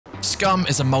SCUM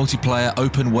is a multiplayer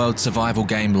open-world survival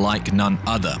game like none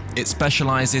other. It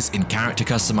specializes in character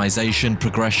customization,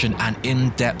 progression, and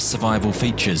in-depth survival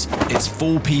features. It's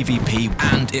full PvP,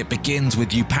 and it begins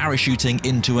with you parachuting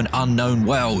into an unknown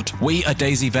world. We are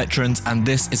DayZ veterans, and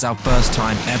this is our first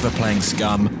time ever playing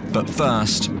SCUM, but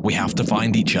first, we have to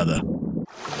find each other.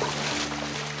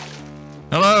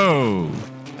 Hello!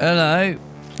 Hello.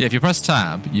 Yeah, if you press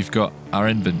tab, you've got our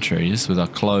inventories with our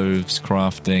clothes,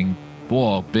 crafting,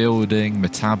 building,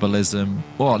 metabolism.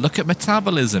 Look at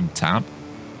metabolism tab.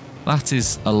 That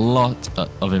is a lot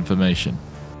of information.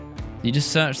 You just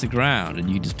search the ground and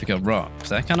you just pick up rocks.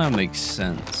 That kind of makes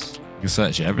sense. You can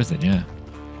search everything, yeah.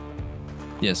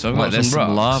 Yeah, so I've got there's some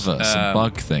rocks. lava, some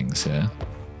bug things here.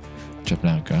 Which I've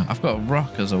now got. I've got a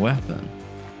rock as a weapon.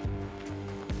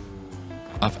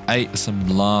 I've ate some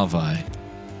larvae.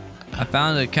 I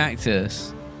found a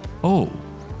cactus. Oh,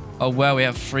 well, we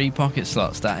have 3 pocket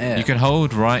slots. That it. you can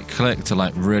hold right click to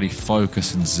like really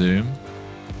focus and zoom.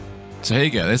 So here you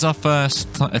go. There's our first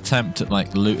attempt at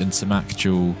like looting some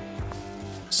actual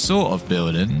sort of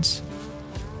buildings.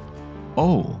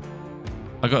 Oh,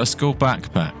 I got a school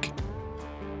backpack.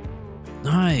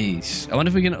 Nice. I wonder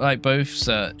if we can like both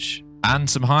search and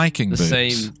some hiking boots.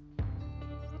 Same.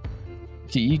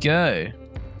 Okay, you go.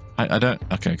 I don't.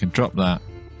 Okay, I can drop that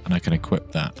and I can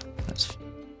equip that. That's.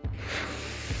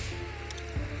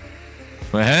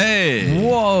 But hey!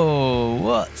 Whoa!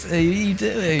 What are you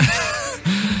doing?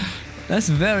 That's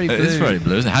very blue. It is very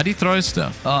blue. How do you throw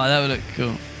stuff? Oh, that would look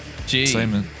cool. Gee.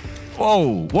 Same.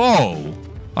 Whoa!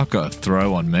 I've got a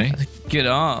throw on me. Good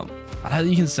arm. I know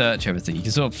you can search everything. You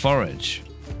can sort of forage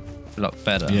a lot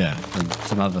better than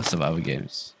some other survival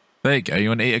games. There you go. You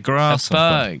want to eat a grass? A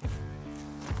bug.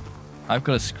 I've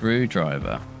got a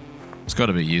screwdriver. It's got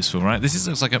to be useful, right? This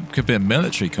looks like it could be a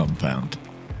military compound.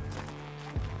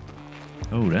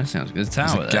 Oh, that sounds good. There's a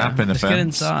tower There's a gap in the Let's fence. get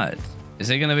inside. Is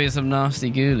there going to be some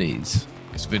nasty ghoulies?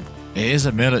 It is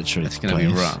a military It's going to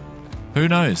be rough. Who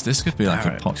knows? This could be like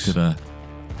a popular...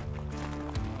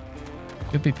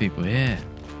 Could be people here.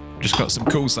 Just got some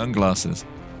cool sunglasses.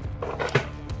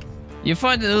 You're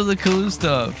finding all the cool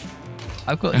stuff.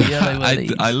 I've got yellow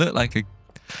wellies. I look like a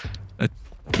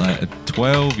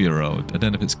 12-year-old. I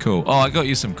don't know if it's cool. Oh, I got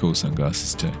you some cool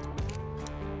sunglasses too.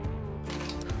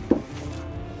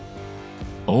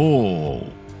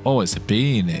 Oh, it's a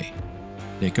beanie.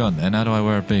 Yeah, go on then. How do I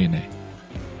wear a beanie?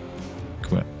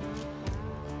 Quit.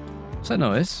 What's that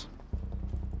noise?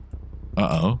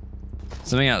 Uh-oh.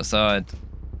 Something outside.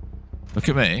 Look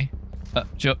at me.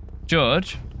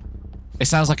 George? It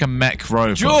sounds like a mech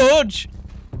robot. George!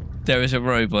 There is a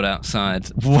robot outside.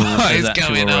 What is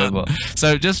going on?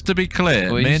 So just to be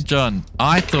clear, me and John,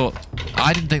 I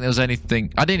didn't think there was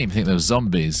anything. I didn't even think there was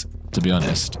zombies, to be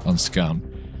honest, on SCUM.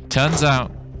 Turns out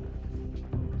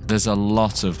there's a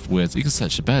lot of weird. You can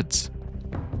search the beds.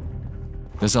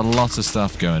 There's a lot of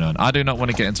stuff going on. I do not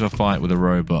want to get into a fight with a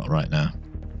robot right now.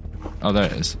 Oh, there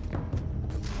it is.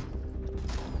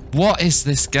 What is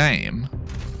this game?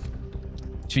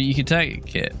 You can take it,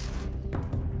 Kit.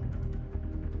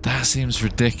 That seems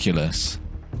ridiculous.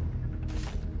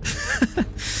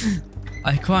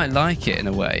 I quite like it in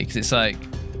a way because it's like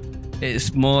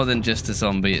it's more than just a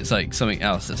zombie. It's like something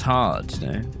else that's hard, you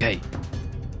know. Okay.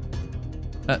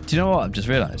 Do you know what I've just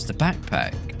realised? The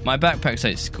backpack. My backpack's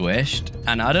like squished,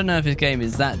 and I don't know if this game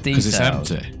is that detailed. Because it's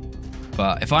empty.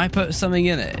 But if I put something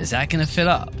in it, is that going to fill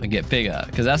up and get bigger?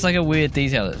 Because that's like a weird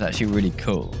detail that's actually really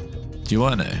cool. Do you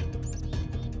want to?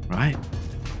 Right.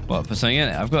 What? Put something in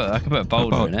it? I can put a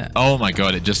boulder in it. Oh my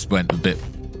god! It just went a bit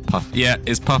puff. Yeah,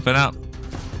 it's puffing up.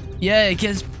 Yeah, it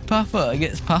gets puffer. It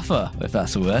gets puffer, if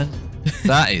that's a word.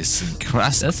 That is incredible.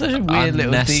 That's such a weird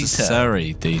little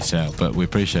unnecessary detail, but we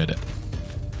appreciate it.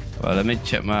 Well, let me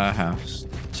check my house.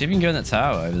 See if you can go in that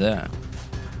tower over there.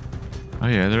 Oh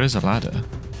yeah, there is a ladder.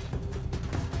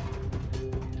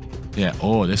 Yeah.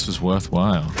 Oh, this was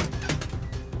worthwhile.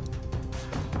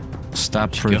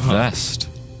 Stab-proof vest.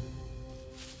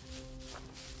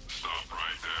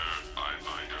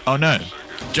 Oh no,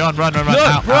 John, run! No,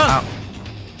 out!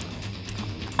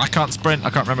 I can't sprint.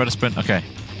 I can't remember how to sprint. Okay,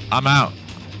 I'm out.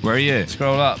 Where are you?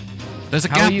 Scroll up. There's a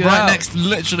gap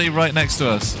literally right next to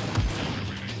us.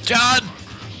 John!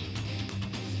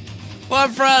 Well,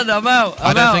 friend, I'm out.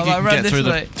 I don't think you can get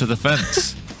through to the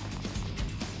fence.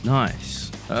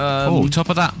 Nice. Oh, top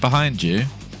of that behind you.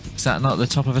 Is that not the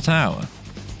top of a tower?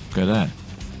 Go there.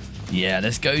 Yeah,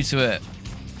 let's go to it.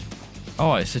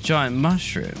 Oh, it's a giant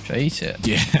mushroom. Should I eat it?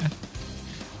 Yeah. Do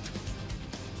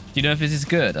you know if this is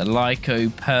good? A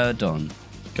Lycoperdon.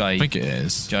 I think it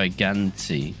is.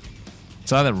 Giganti.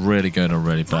 It's either really good or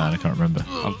really bad. I can't remember.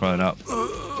 I'm throwing up.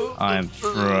 I am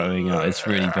throwing up. It's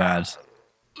really bad.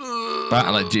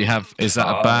 But, like, do you have? Is that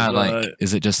a bad? Like,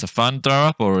 is it just a fun throw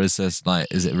up, or is this like?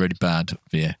 Is it really bad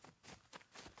for you?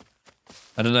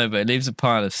 I don't know, but it leaves a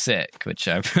pile of sick, which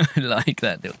I really like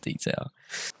that little detail.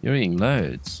 You're eating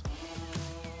loads.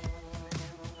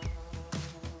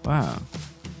 Wow.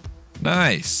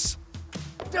 Nice.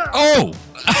 Oh!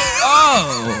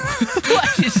 Oh! Why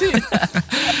did you see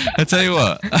that? I tell you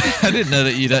what, I didn't know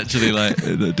that you'd actually like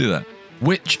do that.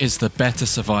 Which is the better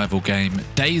survival game,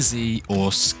 DayZ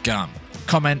or SCUM?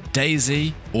 Comment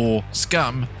DayZ or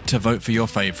SCUM to vote for your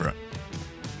favourite.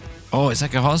 Oh, it's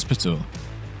like a hospital.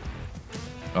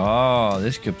 Oh,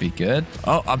 this could be good.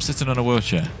 Oh, I'm sitting on a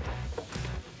wheelchair.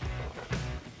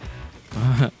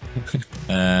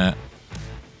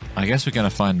 I guess we're going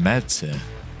to find meds here.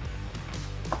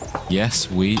 Yes,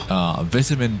 we are. A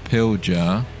vitamin pill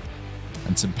jar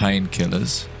and some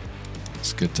painkillers.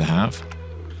 It's good to have.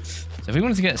 So if we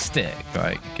wanted to get a stick,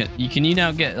 right? Can you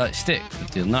now get like sticks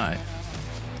with your knife?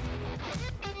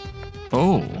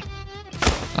 Oh,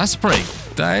 that's pretty.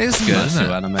 That is good, isn't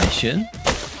it? Animation.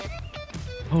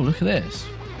 Oh, look at this.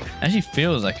 Actually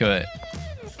feels like it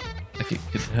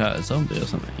could hurt a zombie or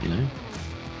something, you know?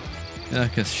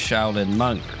 Like a Shaolin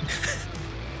monk.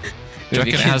 Do you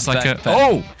reckon it has like a...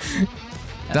 Oh!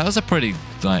 That was a pretty,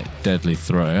 like, deadly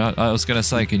throw. I was going to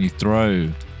say, can you throw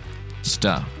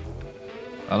stuff?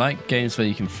 I like games where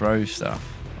you can throw stuff.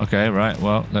 Okay, right.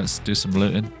 Well, let's do some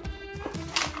looting.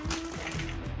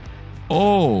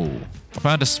 Oh! I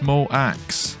found a small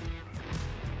axe.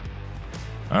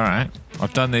 Alright.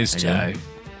 I've done these two.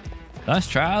 Nice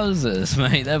trousers,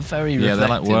 mate. They're very reflective. Yeah, they're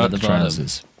like work at the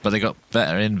trousers. But they got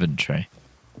better inventory.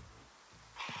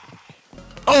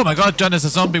 Oh my god, John, there's a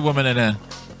zombie woman in here.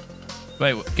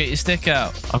 Wait, get your stick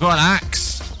out. I've got an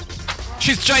axe.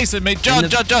 She's chasing me. John.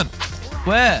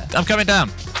 Where? I'm coming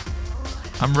down.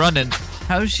 I'm running.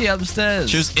 How is she upstairs?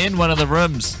 She was in one of the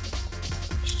rooms.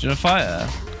 Should I fight her?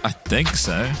 I think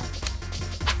so.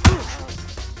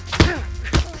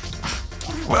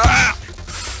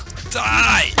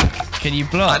 Die! Can you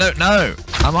block? I don't know.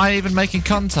 Am I even making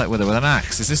contact with her with an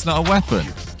axe? Is this not a weapon?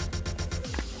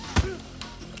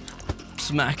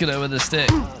 Smacking her with a stick.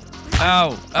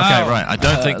 Ow! Okay, right. I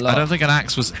don't think an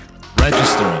axe was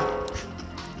registering.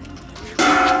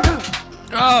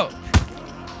 Oh!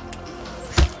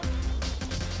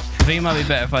 I think it might be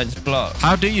better if I just block.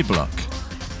 How do you block?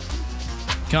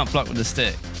 Can't block with a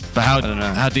stick. But how? I don't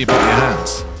know. How do you block your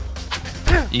hands?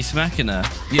 You smacking her?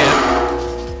 Yeah.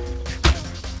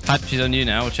 She's on you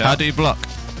now. Watch out. How do you block?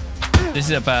 This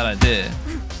is a bad idea.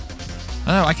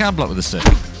 Oh, I can block with a stick.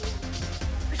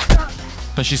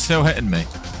 But she's still hitting me.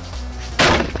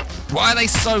 Why are they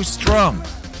so strong?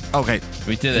 Okay.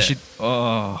 We did it.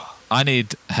 Oh. I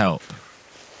need help.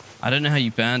 I don't know how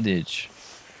you bandage.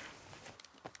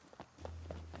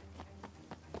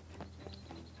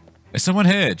 Is someone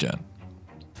here, Jen?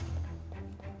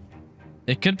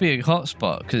 It could be a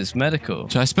hotspot because it's medical.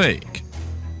 Should I speak?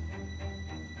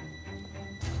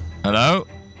 Hello?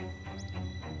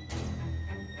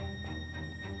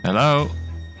 Hello?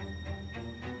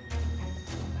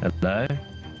 Hello?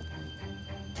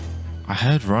 I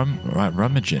heard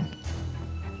rummaging.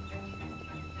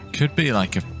 Could be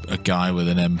like a guy with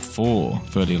an M4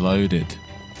 fully loaded.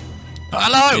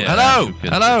 Hello! Yeah, hello!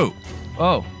 Hello!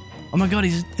 Oh. Oh my god,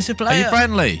 it's a player! Are you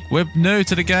friendly? We're new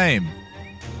to the game.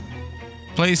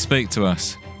 Please speak to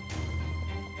us.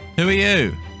 Who are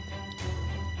you?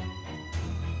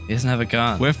 He doesn't have a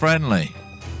gun. We're friendly.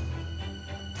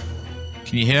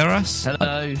 Can you hear us?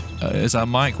 Hello. Is our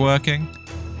mic working?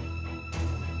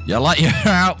 Yeah, I like your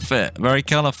outfit. Very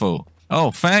colourful.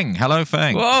 Oh, Feng. Hello,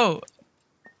 Feng. Whoa.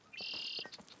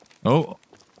 Oh.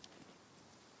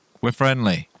 We're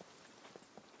friendly.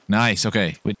 Nice.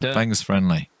 Okay. Feng's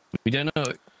friendly. We don't know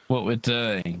what we're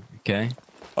doing. Okay.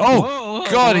 Oh,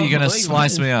 whoa, God, are you going to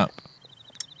slice me up?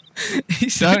 He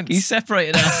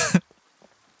separated us.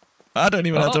 I don't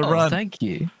even have to run. Thank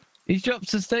you. He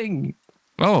dropped his thing.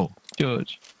 Oh.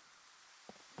 George.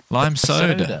 Lime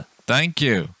soda. Thank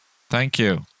you. Thank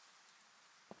you.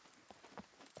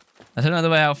 I don't know the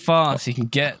way how fast he can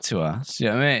get to us. You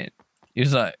know what I mean? He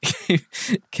was like,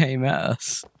 came at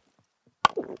us.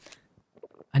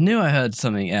 I knew I heard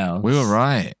something else. We were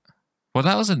right. Well,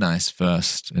 that was a nice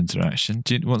first interaction.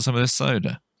 Do you want some of this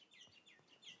soda?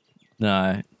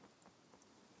 No.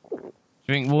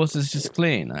 Drink water's just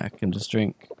clean. I can just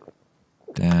drink.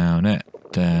 Down it.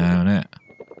 Down it.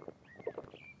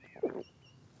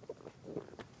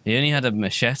 He only had a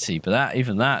machete, but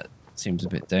even that seems a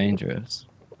bit dangerous.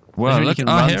 Well, look,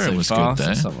 our hearing was good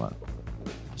there. It's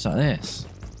like this.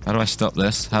 How do I stop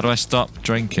this? How do I stop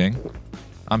drinking?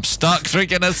 I'm stuck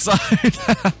drinking a soda.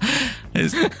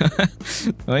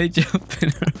 Why are you jumping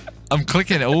around? I'm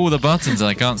clicking all the buttons and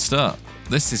I can't stop.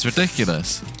 This is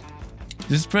ridiculous.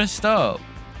 Just press stop.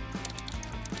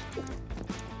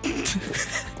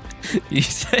 You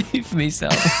saved me,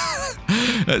 Sal.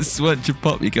 That's once you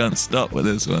pop, you can't stop with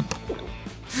this one.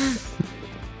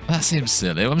 That seems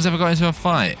silly. When was I ever got into a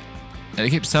fight? And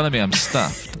it keeps telling me I'm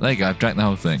stuffed. There you go, I've drank the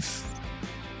whole thing.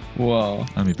 Whoa.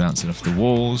 I'm be bouncing off the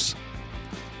walls.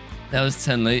 That was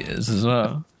 10 litres as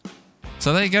well.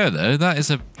 So there you go, though. That is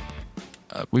a...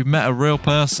 we've met a real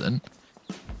person.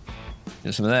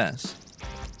 Get some of this.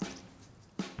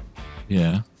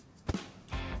 Yeah.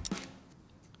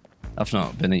 I've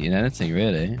not been eating anything,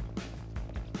 really.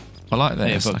 I like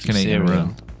this. Hey, I can eat it cereal.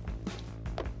 around.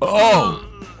 Oh!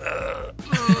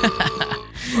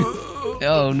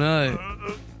 Oh, no.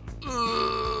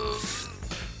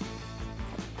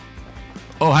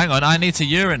 Oh, hang on. I need to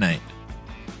urinate.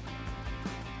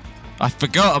 I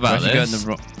forgot about this.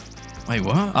 Wait,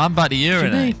 what? I'm about to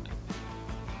urinate.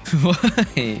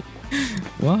 Why?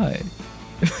 Why?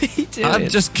 What are you doing?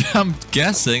 I'm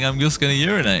guessing I'm just going to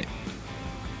urinate.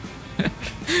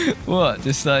 What?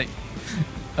 Just like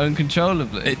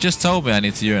uncontrollably? It just told me I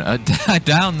need to urinate. I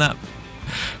downed that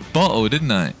bottle,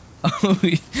 didn't I?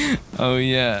 Oh,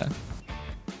 yeah.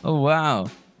 Oh, wow.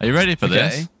 Are you ready for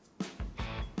this?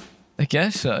 I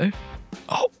guess so.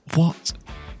 Oh, what?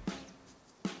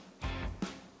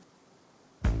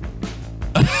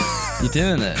 You're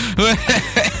doing it.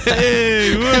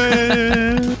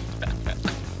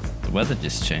 The weather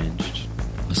just changed.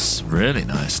 It's really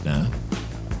nice now.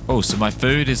 Oh, so my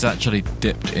food is actually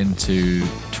dipped into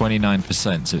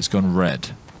 29%, so it's gone red.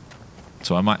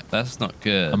 So I might... That's not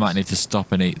good. I might need to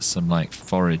stop and eat some, like,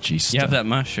 foragey stuff. You have that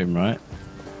mushroom, right?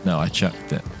 No, I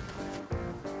chucked it.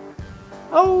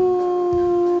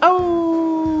 Oh!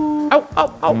 Oh! Oh!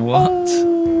 Oh! Oh! What?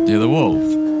 You're the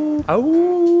wolf? Oh!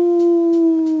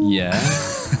 Yeah.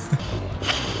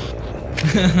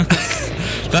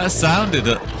 That sounded...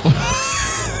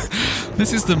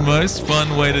 This is the most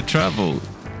fun way to travel.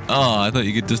 Oh, I thought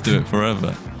you could just do it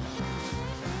forever.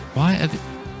 Why are they...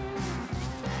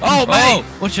 Oh, mate! Oh,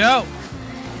 watch out!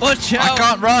 Watch out! I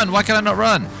can't run. Why can I not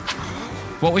run?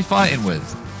 What are we fighting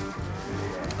with?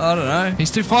 I don't know. He's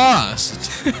too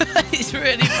fast. He's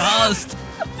really fast.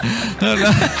 Oh,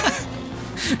 no.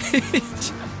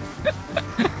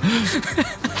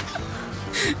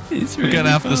 He's We're really going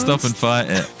to have to fast. stop and fight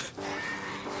it.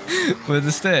 With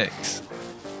the sticks.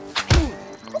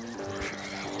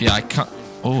 Yeah, I can't...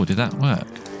 Oh, did that work?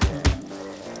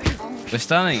 We're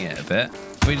stunning it a bit.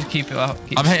 We just keep it up.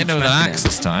 I'm hitting it with an axe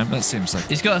this time. That seems like...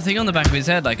 He's got a thing on the back of his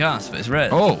head like us, but it's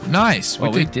red. Oh, nice.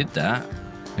 We did that.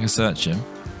 I can search him.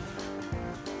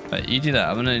 Right, you do that.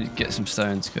 I'm going to get some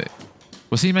stones quick.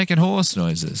 Was he making horse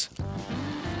noises?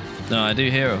 No, I do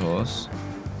hear a horse.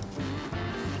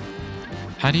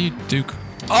 How do you do...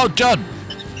 Oh, John!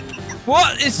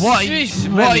 What is What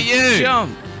are you?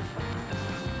 Jump.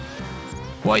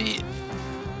 What are you...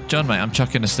 John, mate, I'm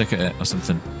chucking a stick at it or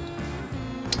something.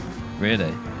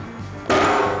 Really?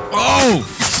 Oh!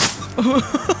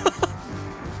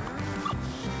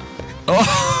 Oh!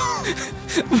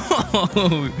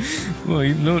 Whoa! Whoa,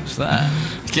 you launched that.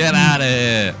 Get out of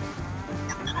here!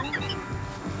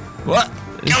 What?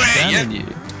 It's Come spamming here,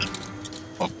 you.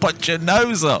 I'll punch your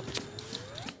nose up.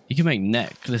 You can make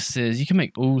necklaces. You can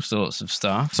make all sorts of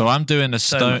stuff. So I'm doing a much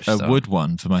stuff. wood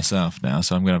one for myself now,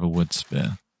 so I'm going to have a wood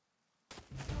spear.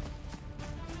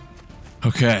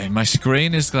 Okay, my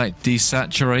screen is like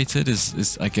desaturated,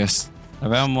 is I guess...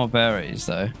 Around more berries,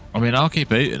 though. I mean, I'll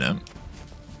keep eating them.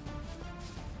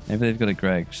 Maybe they've got a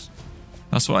Greg's.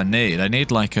 That's what I need. I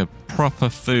need like a proper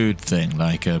food thing,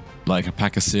 like a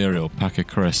pack of cereal, pack of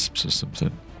crisps or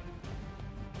something.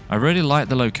 I really like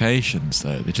the locations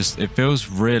though. It feels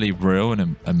really real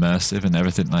and immersive, and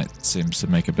everything like seems to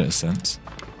make a bit of sense.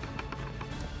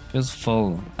 Feels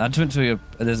full. I just went to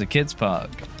there's a kids park,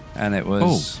 and it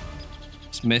was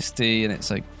it's misty and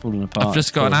it's like falling apart. I've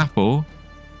just got an apple,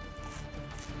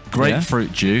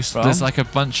 grapefruit juice. From? There's like a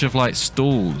bunch of like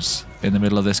stalls in the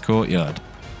middle of this courtyard.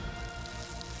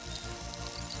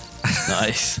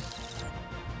 Nice.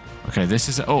 Okay, this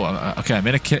is okay. I'm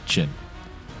in a kitchen.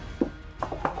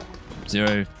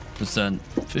 0%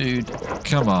 food.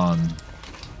 Come on.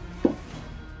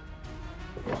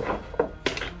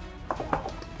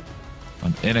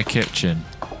 I'm in a kitchen.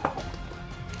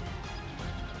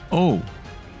 Oh,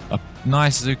 a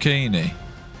nice zucchini.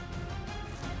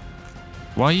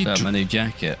 Why are you... Got my new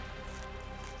jacket.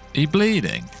 Are you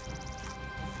bleeding?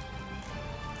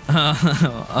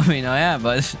 I mean, I am,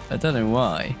 but I don't know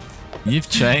why. You've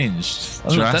changed I've not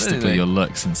done drastically anything. your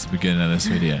look since the beginning of this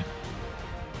video.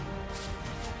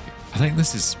 I think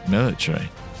this is military.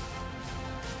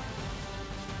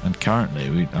 And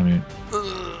currently, I mean...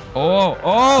 Oh!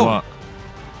 What?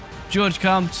 George,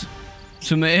 come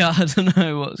to me. I don't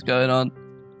know what's going on.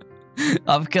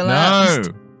 I've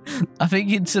collapsed. No! I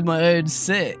think into my own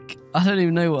sick. I don't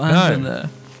even know what happened there.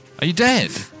 Are you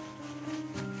dead?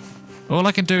 All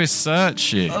I can do is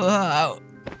search you. Oh,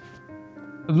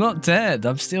 I'm not dead.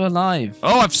 I'm still alive.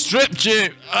 Oh, I've stripped you!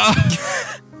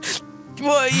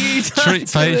 What are you doing?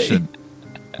 Treat patient.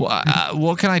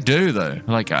 What can I do, though?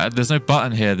 Like, there's no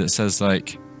button here that says,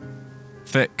 like,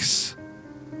 fix.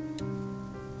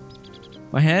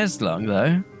 My hair's long,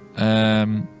 though.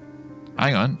 Hang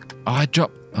on. Oh, I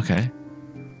dropped... Okay.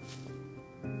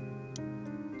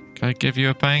 Can I give you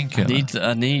a painkiller?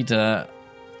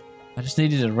 I just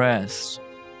needed a rest.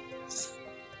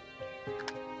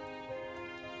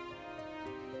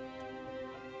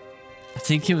 I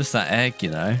think it was that egg,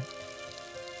 you know.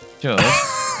 George.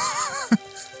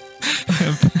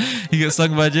 You get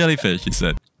stung by a jellyfish, you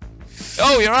said.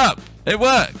 Oh, you're up. It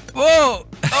worked. Whoa!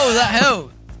 Oh, that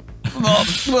helped.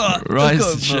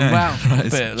 Rise to chain.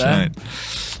 Rise Bit to there. chain.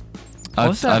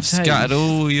 I've scattered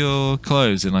all your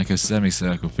clothes in like a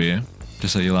semicircle for you,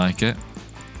 just so you like it.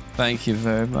 Thank you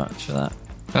very much for that.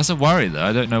 That's a worry, though.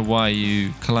 I don't know why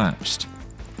you collapsed.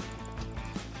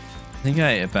 I think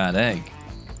I ate a bad egg.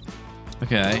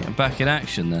 Okay, I'm back in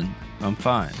action then. I'm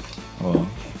fine. Oh,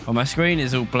 my screen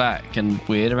is all black and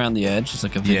weird around the edge. It's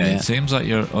like a Yeah, vignette. it seems like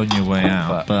you're on your way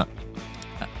out, but...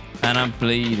 And I'm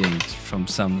bleeding from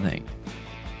something.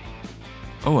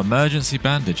 Oh, emergency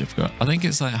bandage I've got. I think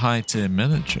it's like high-tier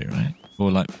military, right?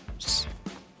 Or like...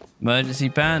 Emergency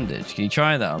bandage. Can you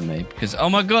try that on me? Because, oh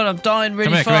my god, I'm dying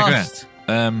really Come fast.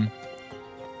 here.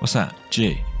 What's that?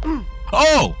 G.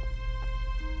 Oh!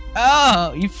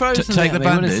 Oh, you froze something Take the at me.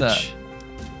 What is bandage. that?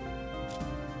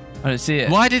 I don't see it.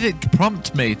 Why did it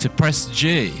prompt me to press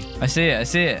G? I see it. I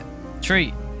see it.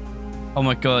 Treat. Oh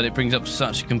my god, it brings up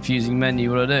such a confusing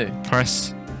menu. What do I do?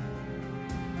 Press...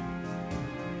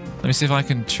 Let me see if I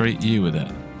can treat you with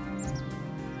it.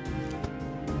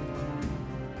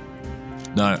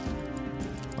 No.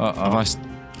 Uh-oh. Have I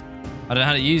I don't know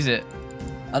how to use it.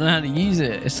 I don't know how to use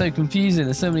it. It's so confusing.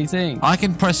 There's so many things. I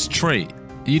can press treat.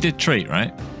 You did treat,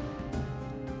 right?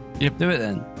 Yep. Do it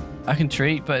then. I can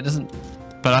treat, but it doesn't.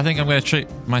 But I think I'm going to treat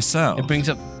myself. It brings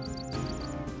up.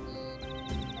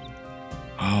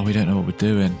 Oh, we don't know what we're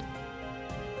doing.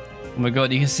 Oh my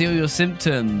god, you can see all your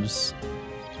symptoms.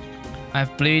 I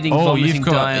have bleeding, Oh, vomiting, you've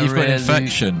got diarrhea,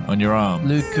 infection on your arm.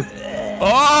 leuke.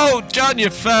 Oh, John, you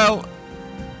fell.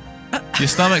 Your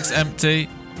stomach's empty.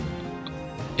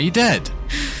 Are you dead?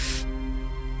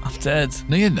 I'm dead.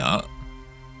 No, you're not.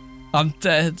 I'm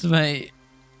dead, mate.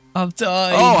 I'm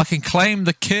dying. Oh, I can claim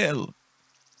the kill.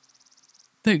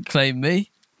 Don't claim me.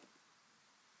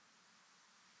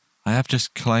 I have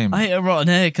just claimed. I ate a rotten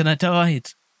egg and I died.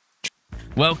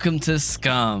 Welcome to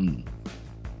SCUM,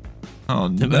 Oh,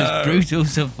 the no. most brutal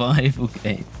survival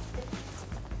game.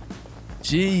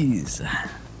 Jeez.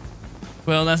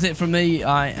 Well, that's it from me.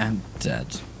 I am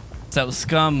dead. So that was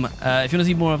SCUM. If you want to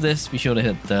see more of this, be sure to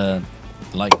hit the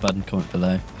like button, comment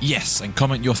below. Yes, and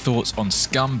comment your thoughts on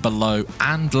SCUM below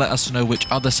and let us know which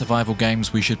other survival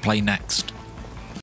games we should play next.